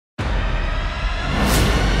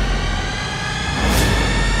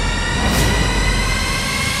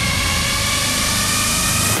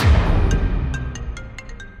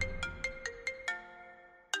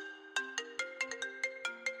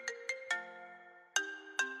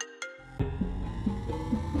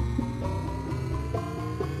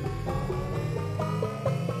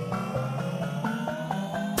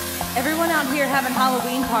Everyone out here having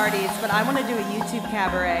Halloween parties, but I want to do a YouTube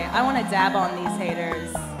cabaret. I want to dab on these haters.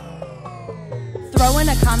 Throwing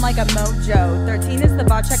a con like a mojo. 13 is the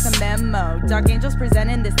bot, check the memo. Dark Angels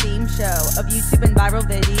presenting the theme show of YouTube and viral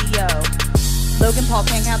video. Logan Paul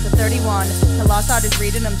can't count to 31. The lost art is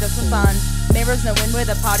reading them just for fun. Mirrors knowing where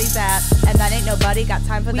the party's at, and that ain't nobody got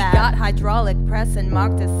time for that. We got hydraulic press and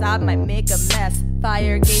Mark Decide might make a mess.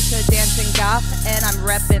 Fire geisha dancing goth, and I'm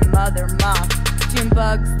reppin' Mother Moth.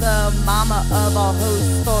 Junebug's the mama of all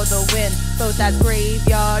hosts for the win. Both as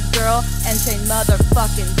Graveyard Girl and Shane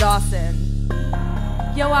motherfucking Dawson.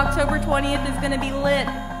 Yo, October 20th is gonna be lit.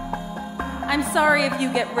 I'm sorry if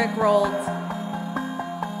you get rickrolled.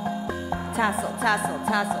 Tassel, tassel,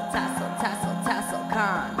 tassel, tassel, tassel,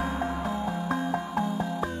 TasselCon.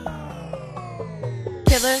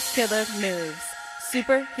 Killer moves,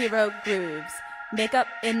 superhero grooves. Makeup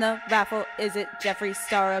in the raffle, is it Jeffree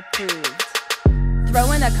Star approved?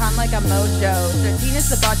 Throwing a con like a mojo. 13 is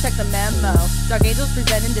the bot, check the memo. Dark Angels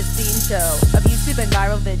presenting this theme show of YouTube and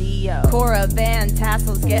viral video. Cora Van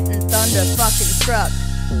Tassel's getting thunder fucking struck.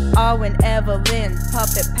 Arwen Evelyn,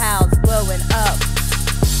 puppet pals blowing up.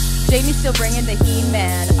 Jamie's still bringing the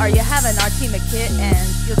He-Man. Are you having our team of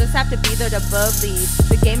kittens? You'll just have to be there to believe.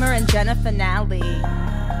 The Gamer and Jenna finale.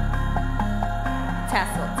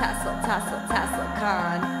 Tassel, tassel, tassel,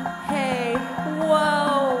 TasselCon. Hey,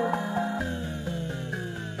 whoa.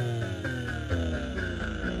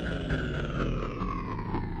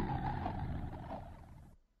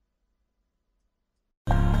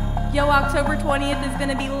 Yo, October 20th is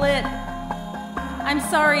gonna be lit. I'm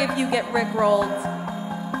sorry if you get rickrolled.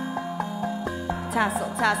 Tassel,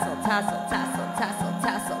 tassel, tassel, tassel, tassel,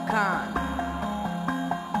 TasselCon.